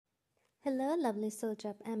Hello, lovely soul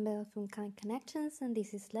drop Amber from Kind Connections, and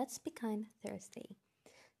this is Let's Be Kind Thursday.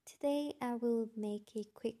 Today, I will make a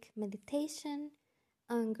quick meditation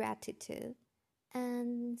on gratitude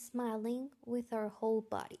and smiling with our whole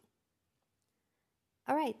body.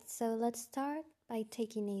 Alright, so let's start by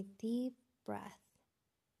taking a deep breath.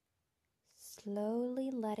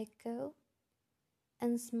 Slowly let it go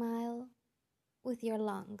and smile with your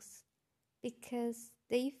lungs because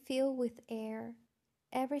they fill with air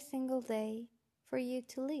every single day for you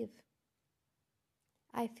to live.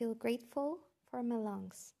 I feel grateful for my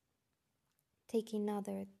lungs. Take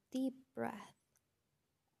another deep breath.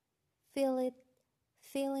 Feel it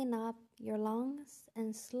filling up your lungs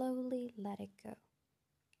and slowly let it go.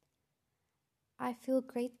 I feel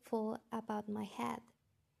grateful about my head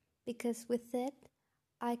because with it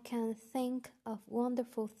I can think of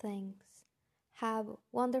wonderful things, have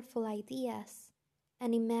wonderful ideas,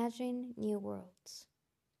 and imagine new worlds.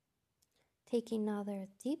 Take another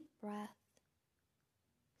deep breath.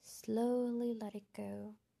 Slowly let it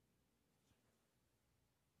go.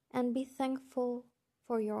 And be thankful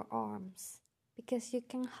for your arms because you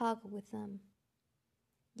can hug with them.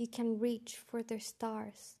 You can reach for the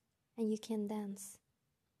stars and you can dance.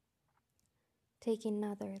 Take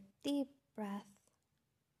another deep breath.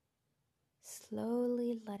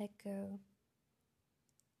 Slowly let it go.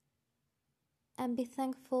 And be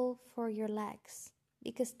thankful for your legs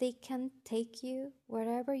because they can take you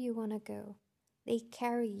wherever you want to go. They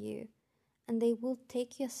carry you and they will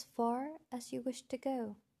take you as far as you wish to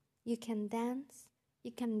go. You can dance,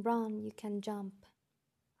 you can run, you can jump.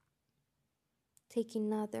 Take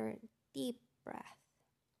another deep breath.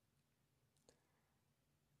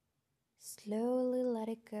 Slowly let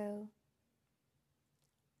it go.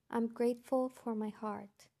 I'm grateful for my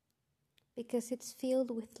heart because it's filled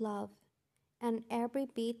with love and every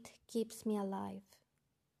beat keeps me alive.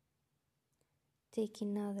 Take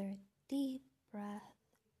another deep breath.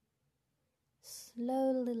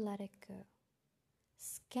 Slowly let it go.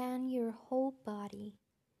 Scan your whole body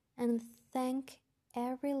and thank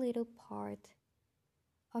every little part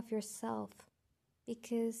of yourself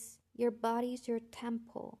because your body is your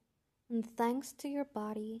temple, and thanks to your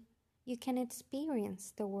body, you can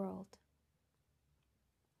experience the world.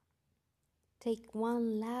 Take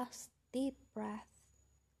one last deep breath,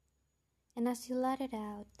 and as you let it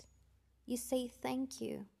out, you say thank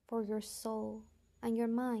you for your soul and your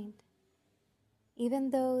mind. Even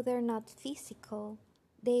though they're not physical,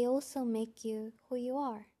 they also make you who you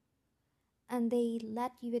are, and they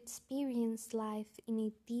let you experience life in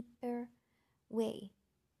a deeper way.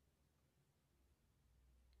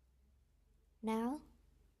 Now,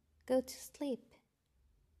 go to sleep,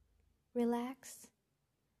 relax,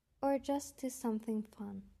 or just do something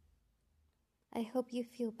fun. I hope you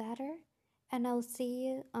feel better, and I'll see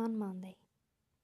you on Monday.